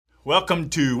Welcome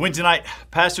to Wednesday night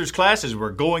pastor's class as we're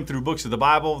going through books of the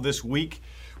Bible this week.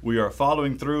 We are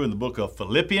following through in the book of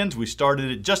Philippians. We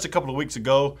started it just a couple of weeks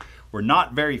ago. We're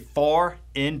not very far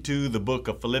into the book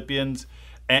of Philippians.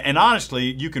 And honestly,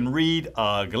 you can read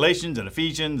Galatians and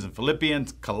Ephesians and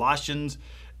Philippians, Colossians,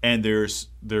 and there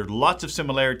are lots of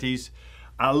similarities.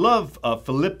 I love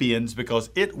Philippians because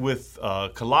it with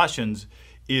Colossians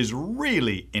is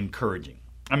really encouraging.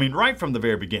 I mean, right from the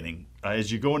very beginning,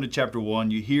 as you go into chapter 1,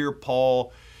 you hear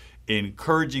Paul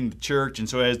encouraging the church. And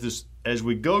so as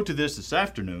we go to this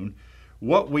afternoon,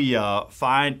 what we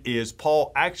find is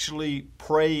Paul actually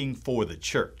praying for the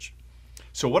church.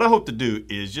 So what I hope to do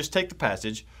is just take the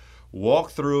passage,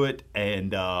 walk through it,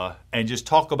 and just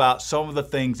talk about some of the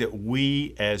things that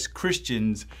we as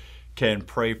Christians can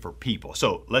pray for people.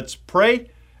 So let's pray,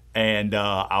 and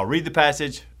I'll read the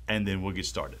passage, and then we'll get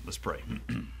started. Let's pray.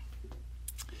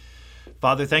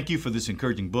 Father, thank you for this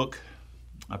encouraging book.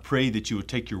 I pray that you would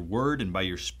take your word and by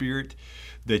your Spirit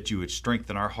that you would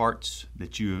strengthen our hearts,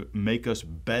 that you make us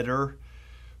better,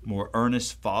 more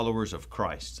earnest followers of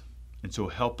Christ. And so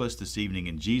help us this evening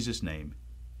in Jesus' name,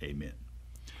 amen.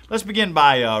 Let's begin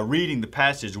by reading the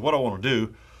passage. What I want to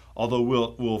do, although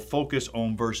we'll focus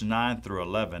on verse 9 through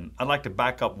 11, I'd like to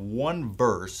back up one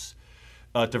verse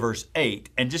to verse 8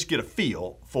 and just get a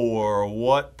feel for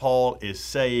what Paul is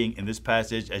saying in this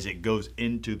passage as it goes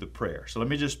into the prayer. So let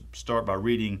me just start by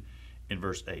reading in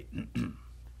verse 8.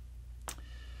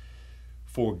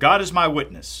 For God is my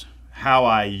witness, how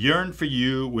I yearn for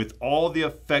you with all the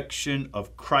affection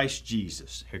of Christ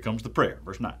Jesus. Here comes the prayer,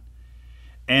 verse 9.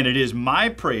 And it is my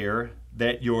prayer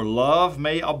that your love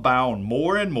may abound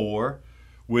more and more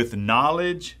with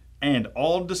knowledge and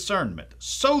all discernment,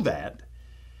 so that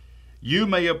you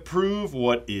may approve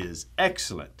what is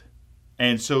excellent,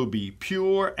 and so be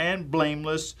pure and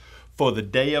blameless for the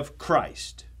day of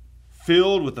Christ,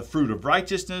 filled with the fruit of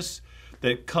righteousness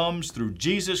that comes through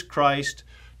Jesus Christ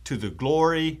to the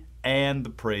glory and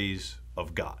the praise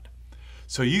of God.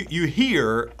 So you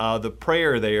hear the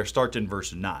prayer there starts in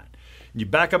verse 9. You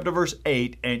back up to verse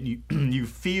 8 and you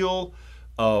feel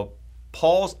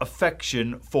Paul's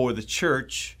affection for the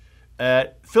church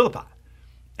at Philippi.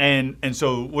 And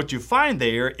so what you find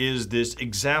there is this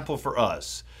example for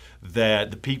us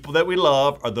that the people that we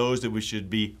love are those that we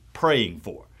should be praying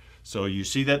for. So you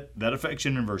see that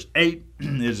affection in verse 8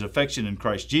 is affection in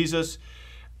Christ Jesus.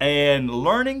 And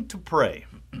learning to pray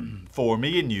for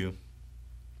me and you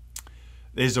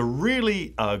is a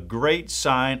really great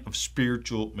sign of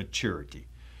spiritual maturity.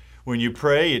 When you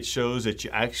pray, it shows that you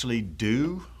actually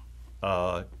do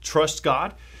trust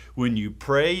God. When you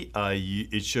pray,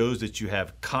 it shows that you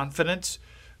have confidence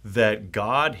that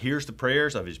God hears the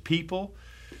prayers of His people.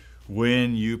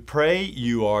 When you pray,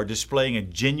 you are displaying a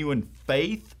genuine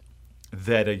faith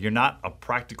that you're not a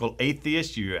practical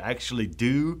atheist. You actually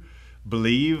do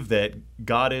believe that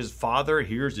God is Father,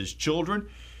 hears His children.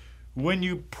 When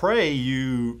you pray,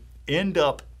 you end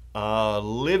up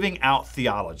living out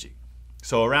theology.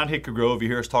 So around Hickory Grove, you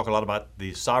hear us talk a lot about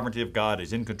the sovereignty of God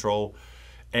is in control.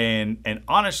 And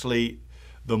honestly,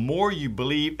 the more you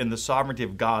believe in the sovereignty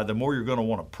of God, the more you're going to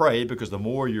want to pray, because the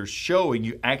more you're showing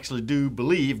you actually do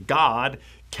believe God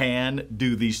can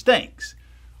do these things.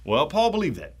 Well, Paul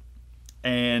believed that.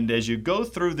 And as you go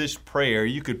through this prayer,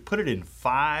 you could put it in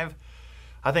 5.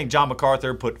 I think John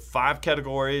MacArthur put 5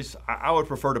 categories. I would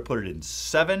prefer to put it in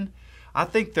 7. I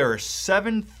think there are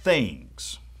 7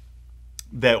 things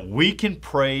that we can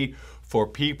pray for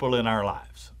people in our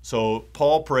lives. So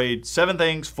Paul prayed 7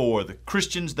 things for the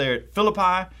Christians there at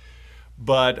Philippi,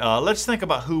 but let's think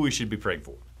about who we should be praying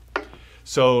for.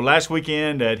 So last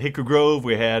weekend at Hickory Grove,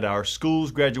 we had our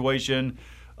school's graduation.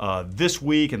 This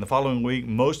week and the following week,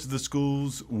 most of the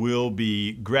schools will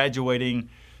be graduating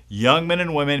young men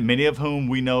and women, many of whom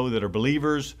we know that are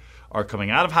believers, are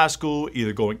coming out of high school,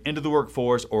 either going into the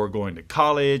workforce or going to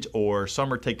college, or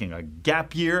some are taking a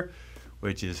gap year,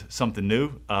 which is something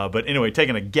new. But anyway,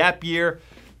 taking a gap year.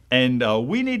 And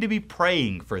we need to be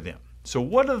praying for them. So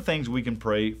what are the things we can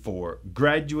pray for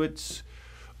graduates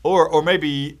or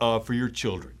maybe for your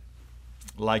children?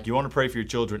 Like you want to pray for your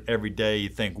children every day. You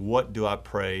think, what do I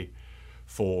pray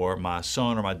for my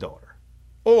son or my daughter?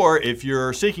 Or if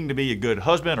you're seeking to be a good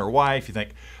husband or wife, you think,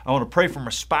 I want to pray for my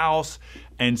spouse.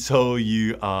 And so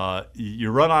you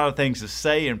run out of things to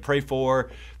say and pray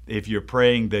for. If you're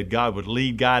praying that God would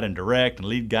lead, guide, and direct,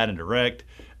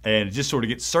 and it just sort of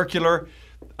gets circular.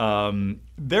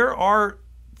 There are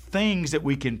things that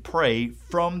we can pray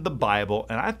from the Bible,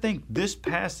 and I think this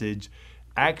passage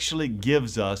actually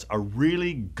gives us a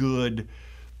really good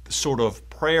sort of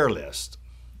prayer list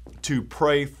to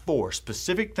pray for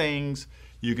specific things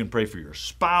You can pray for your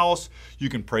spouse. You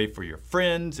can pray for your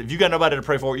friends. If you got nobody to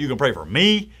pray for, you can pray for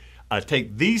me.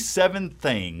 Take these 7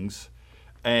 things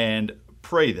and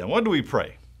pray them. What do we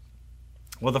pray?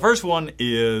 Well, the first one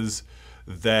is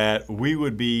that we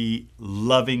would be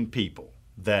loving people,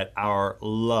 that our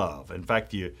love. In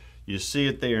fact, you see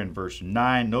it there in verse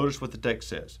 9. Notice what the text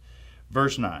says.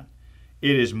 Verse 9.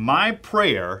 It is my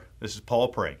prayer, this is Paul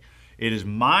praying, it is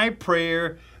my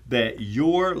prayer that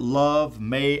your love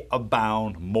may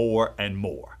abound more and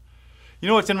more. You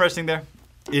know what's interesting there?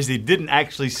 Is he didn't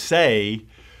actually say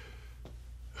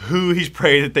who he's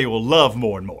praying that they will love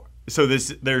more and more. So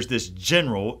there's this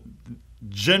general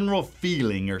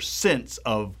feeling or sense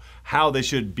of how they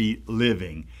should be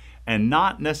living and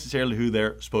not necessarily who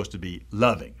they're supposed to be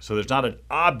loving. So there's not an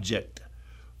object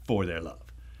for their love.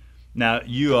 Now,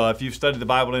 if you've studied the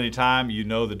Bible any time, you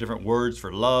know the different words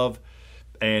for love,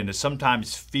 and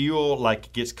sometimes feel like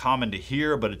it gets common to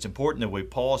hear, but it's important that we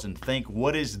pause and think,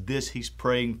 what is this he's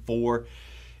praying for?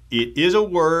 It is a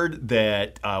word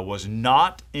that was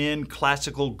not in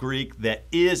classical Greek, that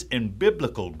is in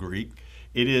biblical Greek.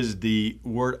 It is the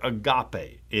word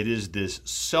agape. It is this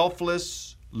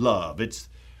selfless love.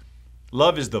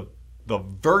 Love is the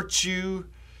virtue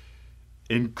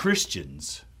in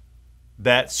Christians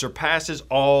that surpasses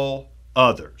all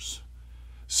others.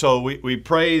 So we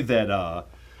pray that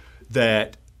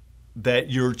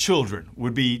your children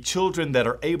would be children that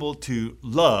are able to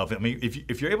love. I mean,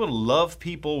 if you're able to love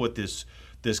people with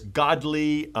this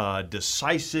godly,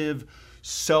 decisive,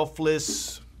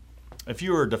 selfless, if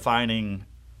you were defining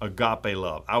agape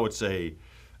love, I would say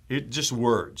just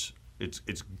words.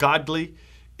 It's godly,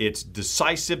 it's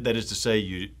decisive. That is to say,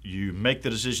 you make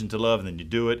the decision to love and then you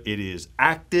do it. It is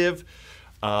active.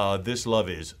 This love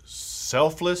is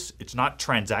selfless. It's not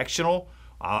transactional.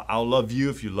 I'll love you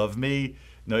if you love me.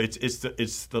 No, it's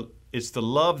the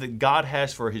love that God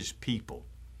has for His people.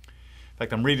 In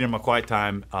fact, I'm reading in my quiet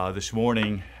time this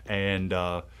morning and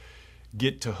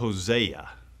get to Hosea,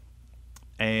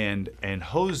 and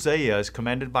Hosea is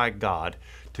commanded by God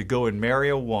to go and marry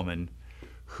a woman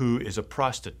who is a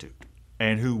prostitute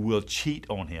and who will cheat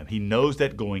on him. He knows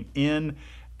that going in,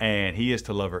 and he is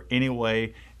to love her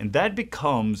anyway. And that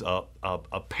becomes a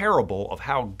parable of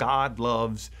how God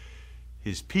loves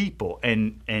His people.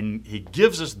 And He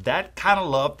gives us that kind of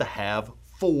love to have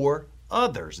for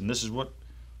others. And this is what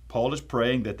Paul is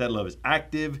praying, that love is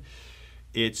active.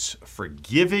 It's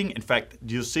forgiving. In fact,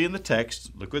 you'll see in the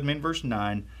text, look with me in verse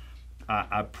 9.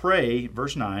 I pray,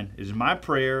 verse 9, it is my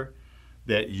prayer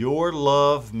that your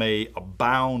love may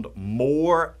abound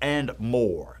more and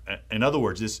more. In other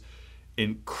words, this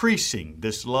increasing,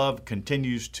 this love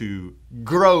continues to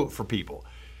grow for people.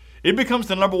 It becomes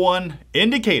the number one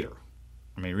indicator.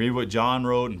 I mean, read what John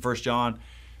wrote in 1 John,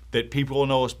 that people will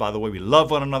know us by the way we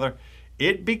love one another.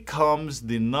 It becomes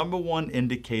the number one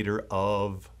indicator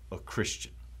of a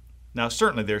Christian. Now,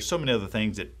 certainly there's so many other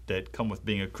things that come with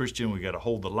being a Christian. We got to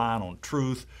hold the line on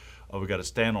truth. We got to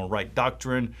stand on right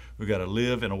doctrine. We got to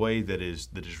live in a way that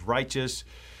is righteous.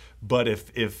 But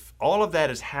if all of that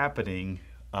is happening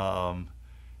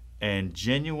and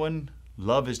genuine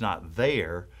love is not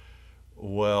there,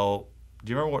 well,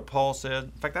 do you remember what Paul said?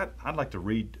 In fact, I'd like to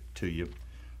read to you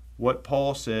what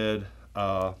Paul said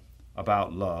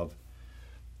about love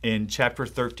in chapter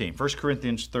 13. 1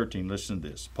 Corinthians 13, listen to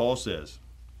this. Paul says,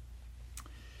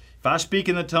 if I speak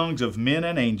in the tongues of men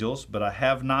and angels, but I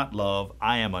have not love,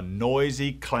 I am a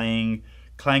noisy, clanging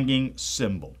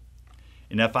cymbal.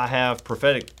 And if I have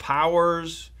prophetic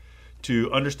powers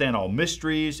to understand all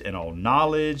mysteries and all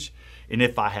knowledge, and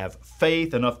if I have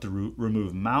faith enough to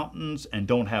remove mountains and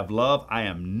don't have love, I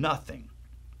am nothing.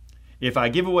 If I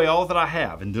give away all that I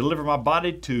have and deliver my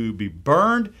body to be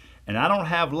burned, and I don't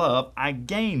have love, I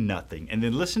gain nothing. And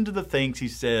then listen to the things he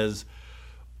says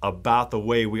about the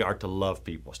way we are to love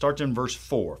people. Starts in verse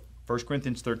 4, 1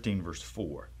 Corinthians 13, verse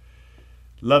 4.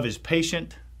 Love is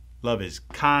patient. Love is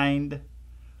kind.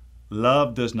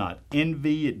 Love does not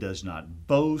envy. It does not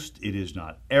boast. It is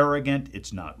not arrogant.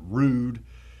 It's not rude.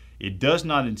 It does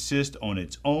not insist on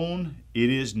its own. It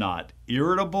is not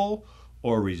irritable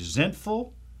or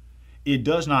resentful. It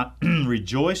does not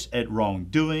rejoice at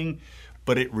wrongdoing,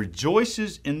 but it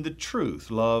rejoices in the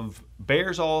truth. Love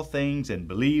bears all things and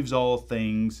believes all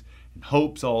things and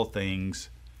hopes all things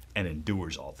and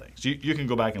endures all things. You can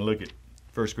go back and look at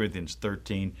 1 Corinthians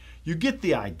 13. You get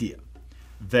the idea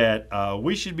that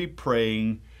we should be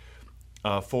praying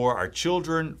for our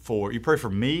children. You pray for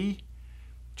me.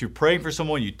 If you're praying for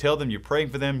someone, you tell them you're praying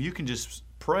for them. You can just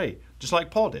pray, just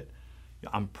like Paul did.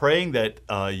 I'm praying that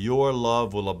your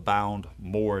love will abound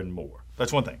more and more.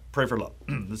 That's one thing. Pray for love.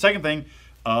 The second thing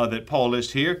that Paul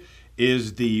lists here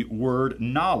is the word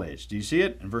knowledge. Do you see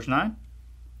it in verse 9?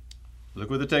 Look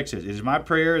what the text says. It is my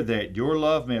prayer that your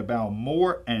love may abound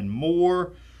more and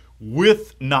more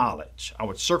with knowledge. I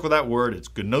would circle that word. It's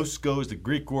gnosko, is the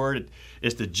Greek word.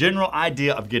 It's the general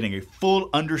idea of getting a full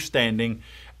understanding.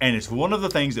 And it's one of the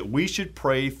things that we should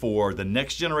pray for the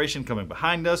next generation coming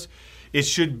behind us. It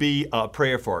should be a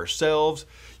prayer for ourselves.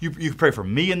 You can pray for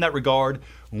me in that regard.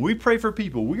 When we pray for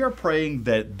people, we are praying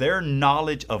that their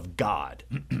knowledge of God.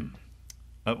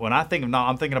 When I think of knowledge,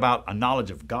 I'm thinking about a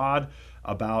knowledge of God,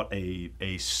 about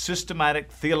a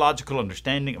systematic theological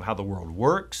understanding of how the world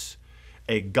works,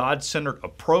 a God-centered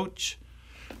approach.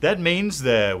 That means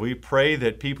that we pray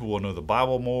that people will know the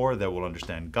Bible more, that will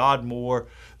understand God more,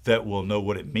 that will know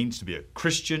what it means to be a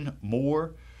Christian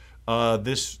more.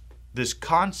 This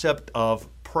concept of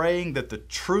praying that the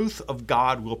truth of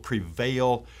God will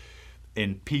prevail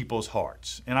in people's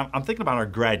hearts. And I'm thinking about our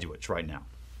graduates right now.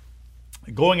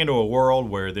 Going into a world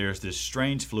where there's this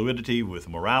strange fluidity with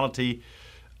morality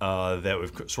that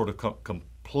we've sort of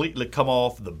completely come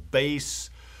off the base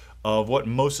of what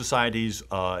most societies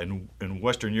in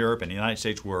Western Europe and the United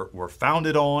States were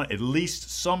founded on, at least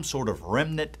some sort of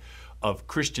remnant of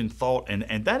Christian thought,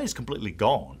 and that is completely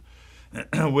gone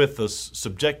with the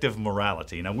subjective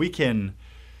morality. Now we can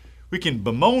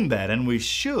bemoan that, and we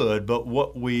should, but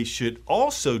what we should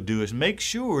also do is make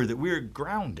sure that we're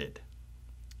grounded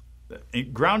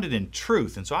in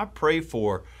truth. And so I pray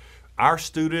for our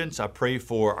students. I pray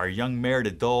for our young married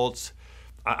adults.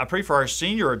 I pray for our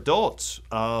senior adults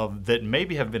that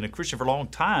maybe have been a Christian for a long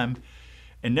time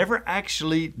and never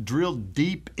actually drilled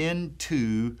deep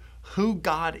into who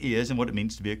God is and what it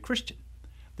means to be a Christian.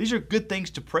 These are good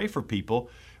things to pray for people.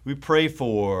 We pray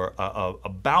for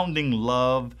abounding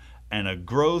love and a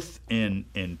growth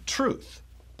in truth.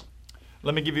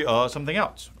 Let me give you something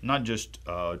else, not just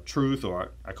truth,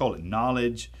 or I call it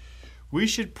knowledge. We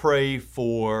should pray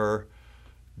for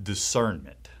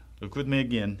discernment. Look with me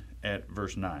again at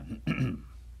verse 9.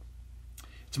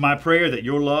 It's my prayer that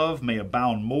your love may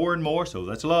abound more and more, so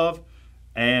that's love,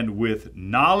 and with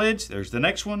knowledge, there's the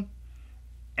next one,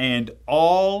 and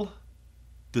all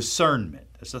discernment.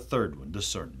 That's the third one,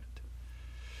 discernment.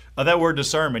 That word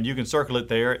discernment, you can circle it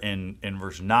there in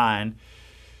verse 9.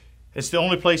 It's the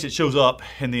only place it shows up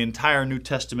in the entire New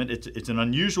Testament. It's an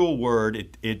unusual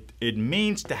word. It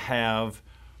means to have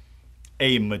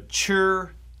a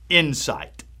mature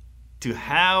insight, to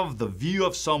have the view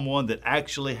of someone that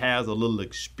actually has a little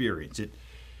experience. It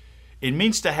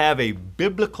means to have a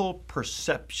biblical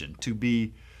perception, to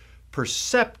be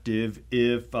perceptive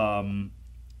if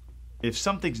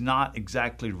something's not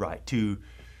exactly right, to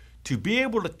be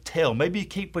able to tell. Maybe you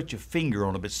can't put your finger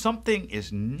on it, but something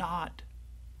is not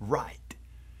right.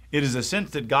 It is a sense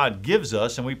that God gives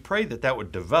us, and we pray that that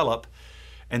would develop,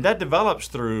 and that develops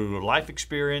through life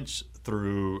experience,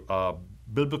 through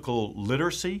biblical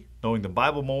literacy, knowing the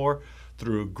Bible more,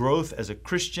 through growth as a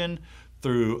Christian,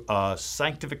 through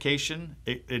sanctification,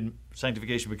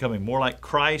 sanctification becoming more like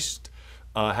Christ,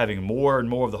 having more and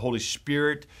more of the Holy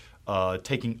Spirit,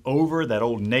 taking over that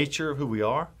old nature of who we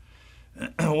are.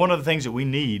 One of the things that we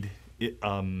need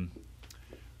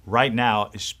right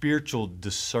now is spiritual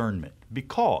discernment,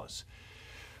 because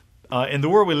in the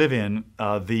world we live in,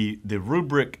 the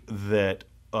rubric that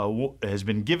has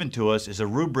been given to us is a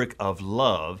rubric of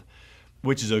love,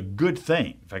 which is a good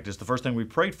thing. In fact, it's the first thing we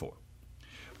prayed for.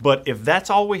 But if that's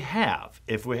all we have,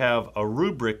 if we have a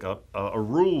rubric, a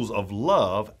rules of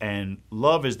love, and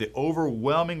love is the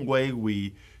overwhelming way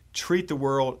we treat the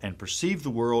world and perceive the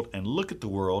world and look at the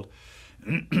world,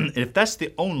 if that's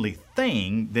the only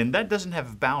thing, then that doesn't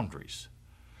have boundaries.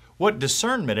 What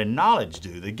discernment and knowledge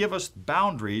do, they give us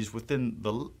boundaries within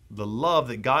the love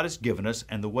that God has given us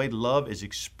and the way love is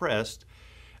expressed,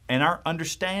 and our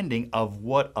understanding of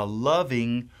what a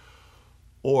loving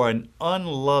or an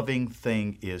unloving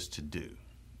thing is to do.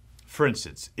 For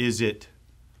instance, is it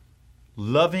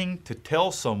loving to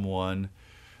tell someone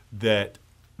that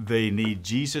they need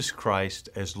Jesus Christ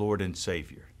as Lord and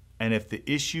Savior? And if the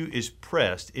issue is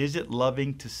pressed, is it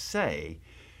loving to say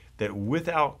that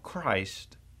without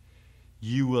Christ,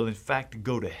 you will in fact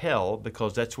go to hell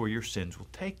because that's where your sins will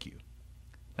take you?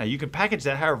 Now, you can package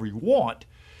that however you want,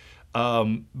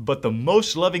 but the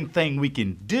most loving thing we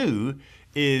can do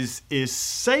is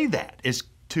say that, is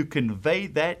to convey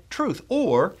that truth.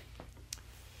 Or,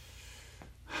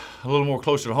 a little more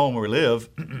closer to home where we live,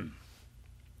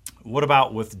 what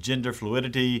about with gender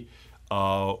fluidity,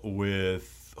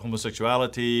 with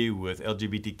homosexuality, with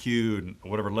LGBTQ, and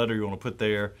whatever letter you want to put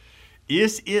there?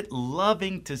 Is it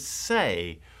loving to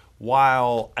say,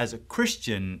 while as a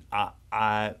Christian,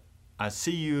 I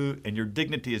see you and your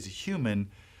dignity as a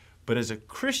human, But as a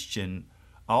Christian,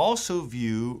 I also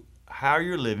view how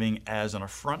you're living as an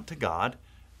affront to God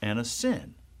and a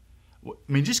sin. I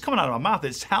mean, just coming out of my mouth,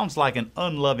 it sounds like an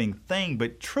unloving thing,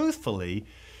 but truthfully,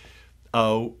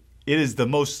 it is the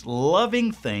most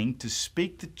loving thing to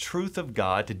speak the truth of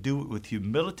God, to do it with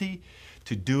humility,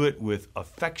 to do it with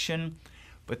affection.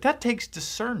 But that takes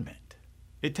discernment.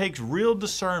 It takes real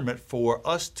discernment for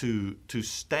us to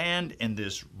stand in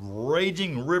this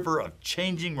raging river of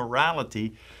changing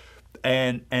morality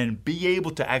and be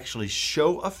able to actually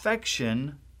show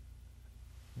affection,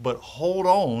 but hold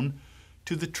on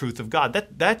to the truth of God.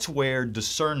 That's where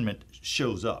discernment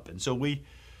shows up. And so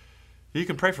you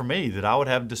can pray for me that I would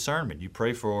have discernment. You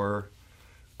pray for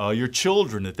your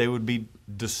children that they would be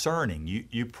discerning.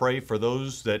 You pray for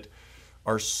those that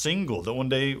are single, that one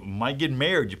day might get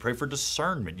married. You pray for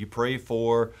discernment. You pray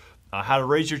for how to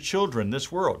raise your children in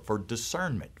this world, for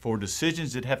discernment, for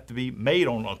decisions that have to be made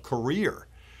on a career.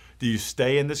 Do you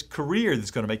stay in this career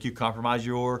that's going to make you compromise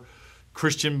your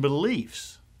Christian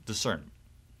beliefs? Discernment.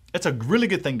 It's a really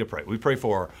good thing to pray. We pray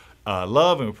for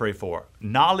love, and we pray for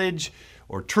knowledge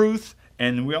or truth,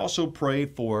 and we also pray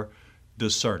for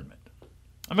discernment.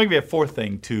 I'm going to give you a fourth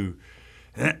thing to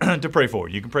pray for.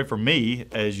 You can pray for me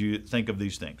as you think of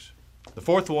these things. The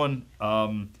fourth one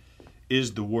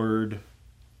is the word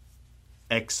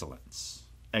excellence.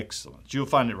 Excellence. You'll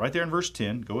find it right there in verse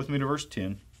 10. Go with me to verse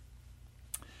 10.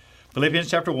 Philippians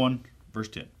chapter 1, verse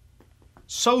 10.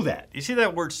 So that. You see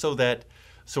that word so that?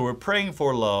 So we're praying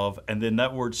for love, and then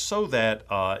that word so that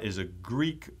is the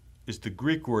Greek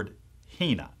word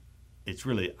hina. It's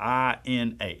really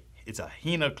I-N-A. It's a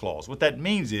hina clause. What that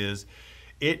means is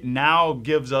it now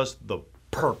gives us the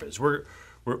purpose.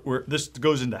 This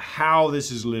goes into how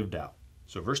this is lived out.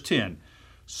 So verse 10,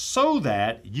 so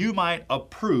that you might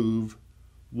approve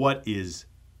what is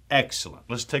excellent.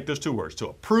 Let's take those two words. So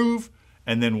approve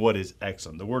and then what is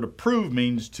excellent. The word approve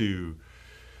means to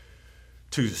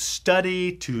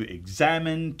study, to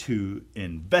examine, to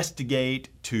investigate,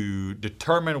 to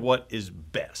determine what is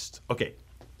best. Okay,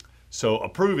 so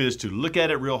approve is to look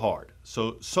at it real hard.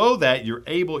 So that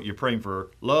you're praying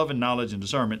for love and knowledge and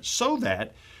discernment, so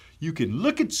that you can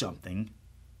look at something,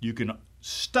 you can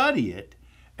study it,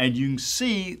 and you can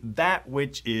see that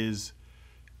which is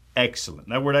excellent.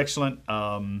 That word excellence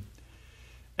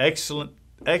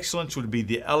would be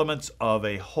the elements of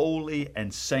a holy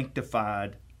and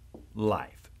sanctified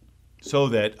life. So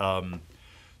that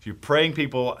you're praying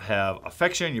people have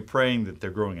affection, you're praying that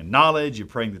they're growing in knowledge, you're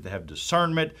praying that they have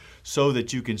discernment, so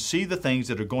that you can see the things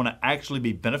that are going to actually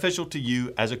be beneficial to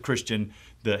you as a Christian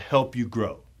that help you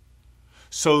grow.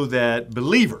 So that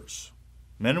believers,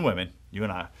 men and women, you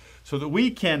and I, so that we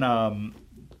can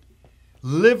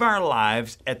live our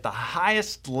lives at the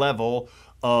highest level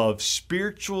of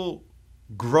spiritual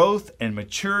growth and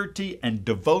maturity and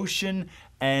devotion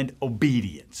and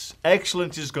obedience.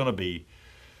 Excellence is going to be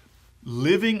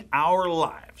living our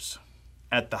lives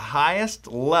at the highest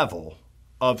level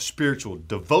of spiritual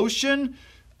devotion,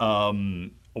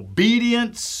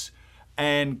 obedience,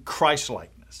 and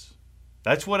Christ-likeness.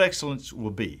 That's what excellence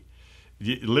will be.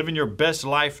 Living your best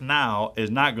life now is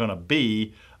not going to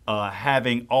be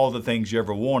having all the things you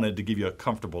ever wanted to give you a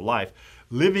comfortable life.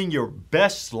 Living your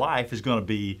best life is going to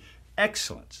be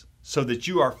excellence, so that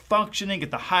you are functioning at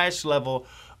the highest level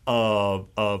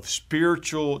of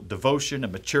spiritual devotion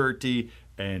and maturity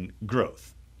and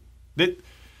growth.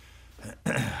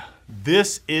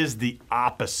 This is the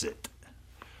opposite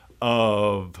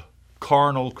of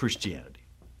carnal Christianity.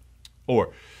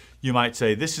 Or you might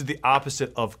say this is the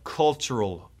opposite of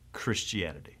cultural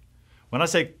Christianity. When I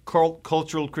say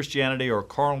cultural Christianity or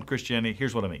carnal Christianity,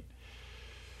 here's what I mean.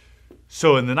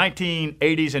 So in the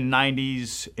 1980s and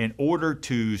 90s, in order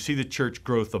to see the church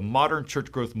growth, the modern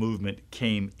church growth movement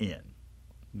came in.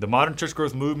 The modern church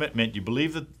growth movement meant you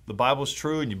believe that the Bible is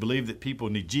true and you believe that people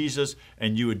need Jesus,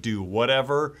 and you would do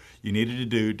whatever you needed to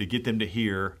do to get them to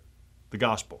hear the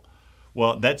gospel.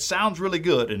 Well, that sounds really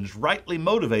good and is rightly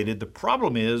motivated. The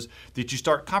problem is that you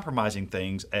start compromising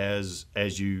things as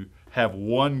you have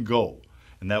one goal.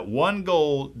 And that one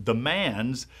goal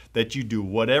demands that you do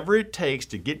whatever it takes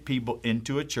to get people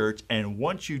into a church. And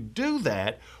once you do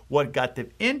that, what got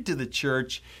them into the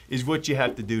church is what you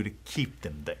have to do to keep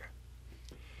them there.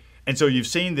 And so you've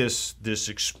seen this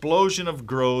explosion of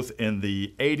growth in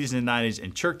the 80s and 90s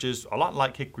in churches, a lot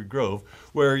like Hickory Grove,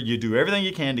 where you do everything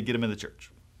you can to get them in the church.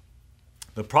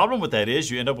 The problem with that is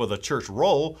you end up with a church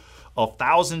roll of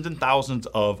thousands and thousands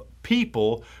of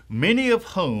people, many of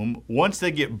whom, once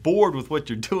they get bored with what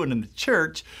you're doing in the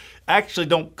church, actually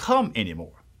don't come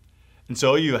anymore. And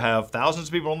so you have thousands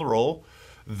of people on the roll.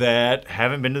 that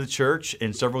haven't been to the church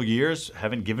in several years,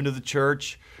 haven't given to the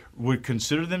church, would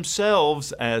consider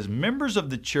themselves as members of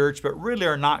the church, but really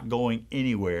are not going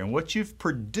anywhere. And what you've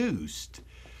produced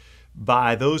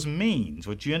by those means,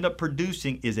 what you end up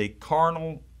producing is a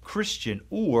carnal Christian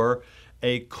or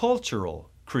a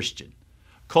cultural Christian.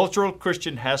 Cultural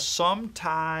Christian has some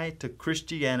tie to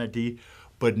Christianity,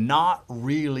 but not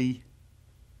really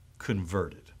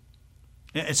converted.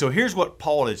 And so here's what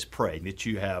Paul is praying, that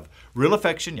you have real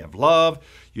affection, you have love,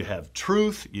 you have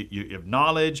truth, you have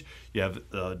knowledge, you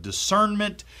have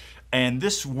discernment. And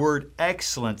this word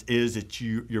excellence is that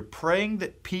you're praying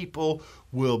that people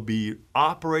will be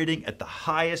operating at the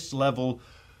highest level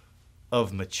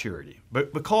of maturity.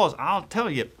 But because I'll tell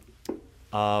you,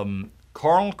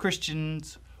 carnal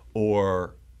Christians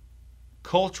or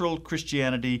cultural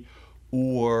Christianity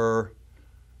or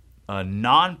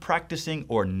non-practicing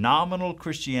or nominal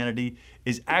Christianity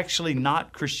is actually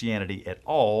not Christianity at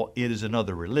all. It is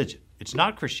another religion. It's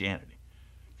not Christianity.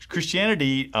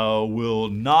 Christianity will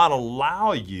not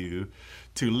allow you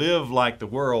to live like the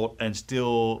world and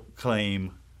still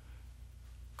claim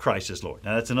Christ as Lord.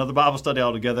 Now, that's another Bible study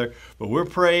altogether, but we're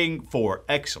praying for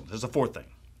excellence. That's the fourth thing.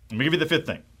 Let me give you the fifth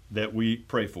thing that we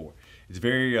pray for. It's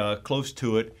very close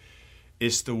to it.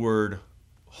 It's the word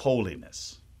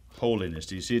holiness. Holiness.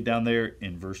 Do you see it down there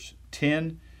in verse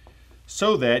 10?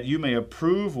 So that you may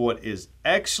approve what is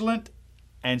excellent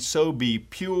and so be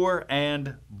pure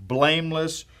and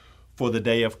blameless for the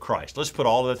day of Christ. Let's put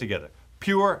all of that together.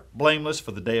 Pure, blameless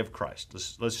for the day of Christ.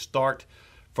 Let's start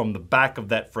from the back of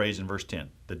that phrase in verse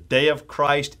 10. The day of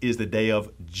Christ is the day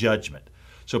of judgment.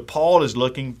 So Paul is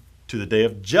looking to the day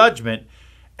of judgment,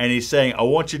 and he's saying, I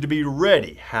want you to be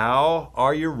ready. How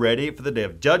are you ready for the day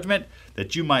of judgment?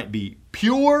 That you might be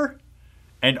pure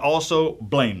and also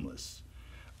blameless.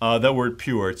 That word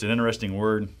pure, it's an interesting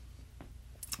word.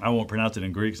 I won't pronounce it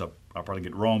in Greek, so I'll probably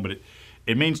get it wrong, but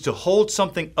it means to hold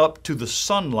something up to the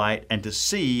sunlight and to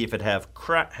see if it has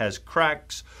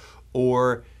cracks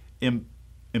or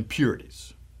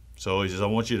impurities. So he says, I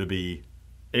want you to be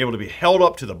able to be held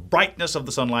up to the brightness of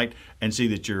the sunlight and see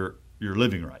that you're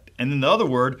living right. And then the other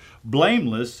word,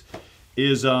 blameless,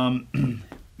 is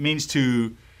means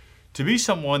to be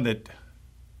someone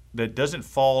that doesn't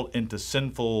fall into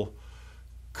sinful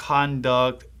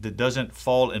conduct, that doesn't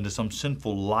fall into some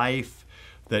sinful life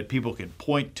that people can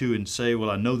point to and say, well,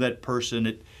 I know that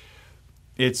person.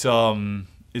 It's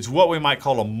what we might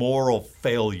call a moral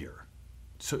failure.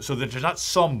 So that there's not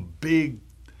some big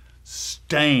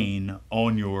stain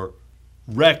on your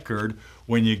record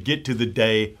when you get to the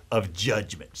day of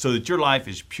judgment, so that your life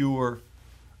is pure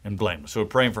and blameless. So we're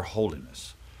praying for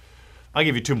holiness. I'll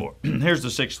give you two more. Here's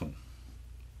the sixth one.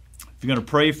 If you're going to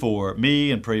pray for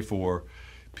me and pray for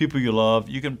people you love,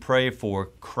 you can pray for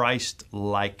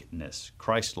Christ-likeness.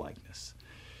 Christ-likeness.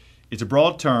 It's a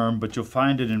broad term, but you'll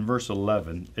find it in verse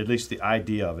 11, at least the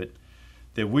idea of it,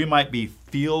 that we might be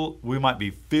filled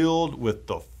with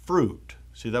the fruit.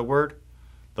 See that word?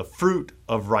 The fruit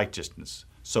of righteousness.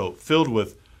 So filled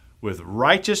with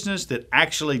righteousness that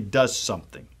actually does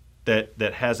something,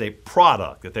 that has a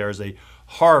product, that there is a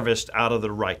harvest out of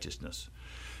the righteousness.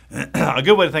 A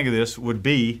good way to think of this would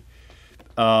be,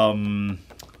 think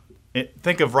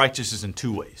of righteousness in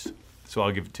two ways. So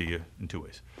I'll give it to you in two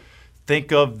ways.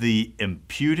 Think of the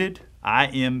imputed,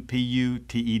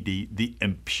 I-M-P-U-T-E-D, the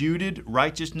imputed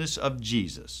righteousness of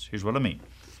Jesus. Here's what I mean.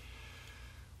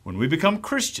 When we become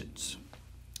Christians,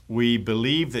 we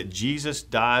believe that Jesus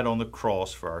died on the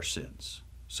cross for our sins.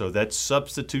 So that's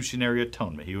substitutionary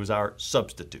atonement. He was our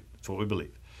substitute. That's what we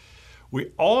believe.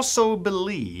 We also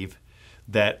believe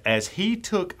that as He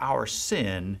took our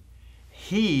sin,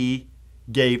 He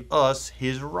gave us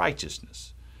His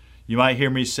righteousness. You might hear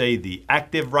me say the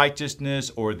active righteousness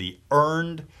or the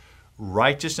earned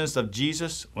righteousness of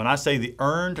Jesus. When I say the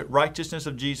earned righteousness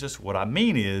of Jesus, what I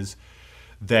mean is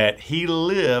that He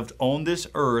lived on this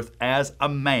earth as a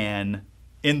man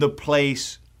in the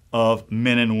place of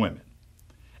men and women.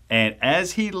 And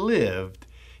as He lived,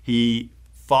 He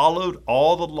followed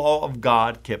all the law of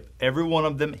God, kept every one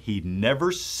of them. He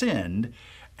never sinned,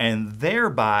 and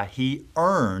thereby He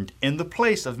earned, in the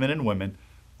place of men and women,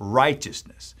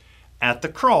 righteousness. At the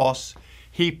cross,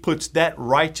 He puts that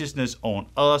righteousness on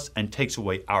us and takes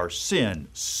away our sin,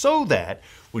 so that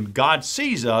when God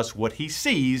sees us, what He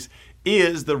sees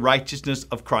is the righteousness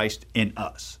of Christ in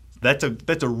us. That's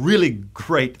a really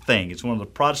great thing. It's one of the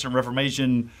Protestant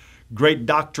Reformation great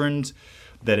doctrines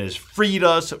that has freed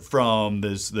us from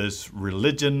this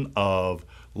religion of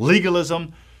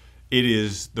legalism. It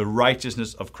is the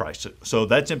righteousness of Christ. So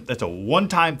that's a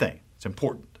one-time thing. It's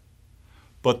important.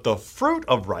 But the fruit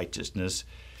of righteousness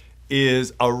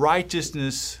is a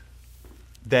righteousness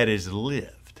that is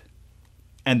lived.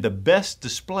 And the best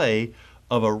display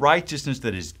of a righteousness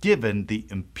that is given, the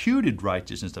imputed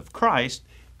righteousness of Christ,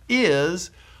 is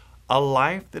a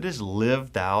life that is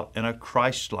lived out in a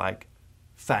Christ-like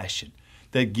fashion,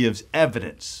 that gives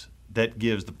evidence, that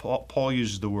gives, Paul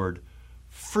uses the word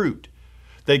fruit,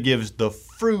 that gives the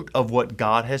fruit of what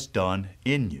God has done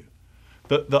in you.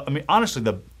 Honestly,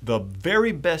 the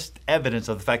very best evidence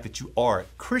of the fact that you are a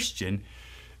Christian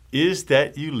is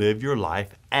that you live your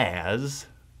life as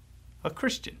a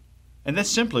Christian. And that's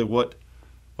simply what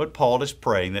Paul is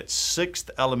praying. That sixth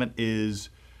element is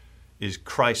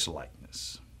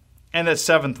Christ-likeness. And that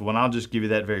seventh one, I'll just give you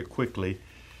that very quickly.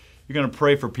 You're going to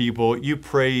pray for people. You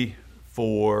pray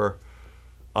for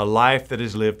a life that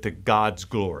is lived to God's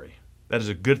glory. That is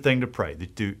a good thing to pray.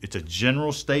 It's a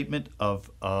general statement of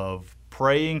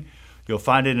praying. You'll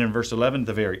find it in verse 11 at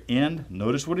the very end.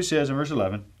 Notice what he says in verse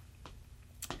 11.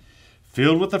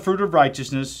 Filled with the fruit of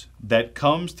righteousness that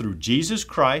comes through Jesus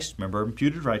Christ, remember,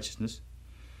 imputed righteousness,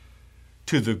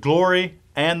 to the glory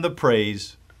and the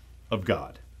praise of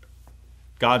God.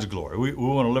 God's glory. We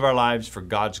want to live our lives for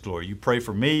God's glory. You pray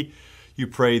for me. You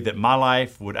pray that my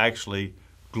life would actually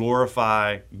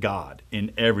glorify God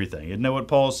in everything. Isn't that what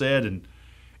Paul said in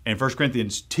 1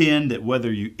 Corinthians 10, that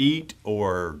whether you eat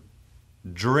or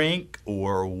drink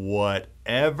or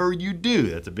whatever you do,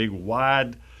 that's a big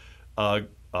wide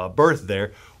berth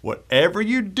there, whatever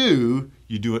you do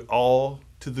it all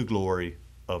to the glory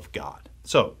of God.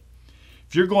 So,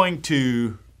 if you're going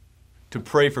to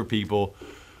pray for people,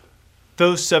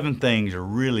 those 7 things are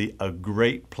really a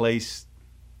great place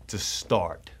to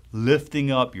start.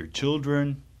 Lifting up your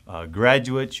children,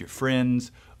 graduates, your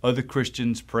friends, other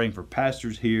Christians, praying for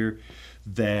pastors here,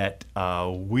 that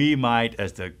we might,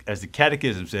 as the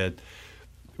Catechism said,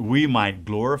 we might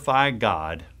glorify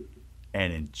God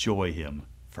and enjoy Him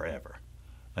forever.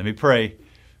 Let me pray,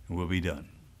 and we'll be done.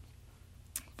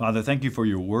 Father, thank you for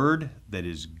your word that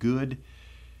is good,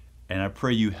 and I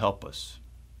pray you help us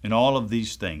in all of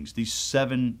these things, these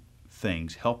 7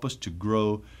 things. Help us to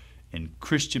grow in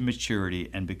Christian maturity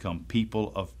and become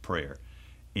people of prayer.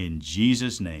 In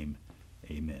Jesus' name,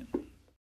 amen.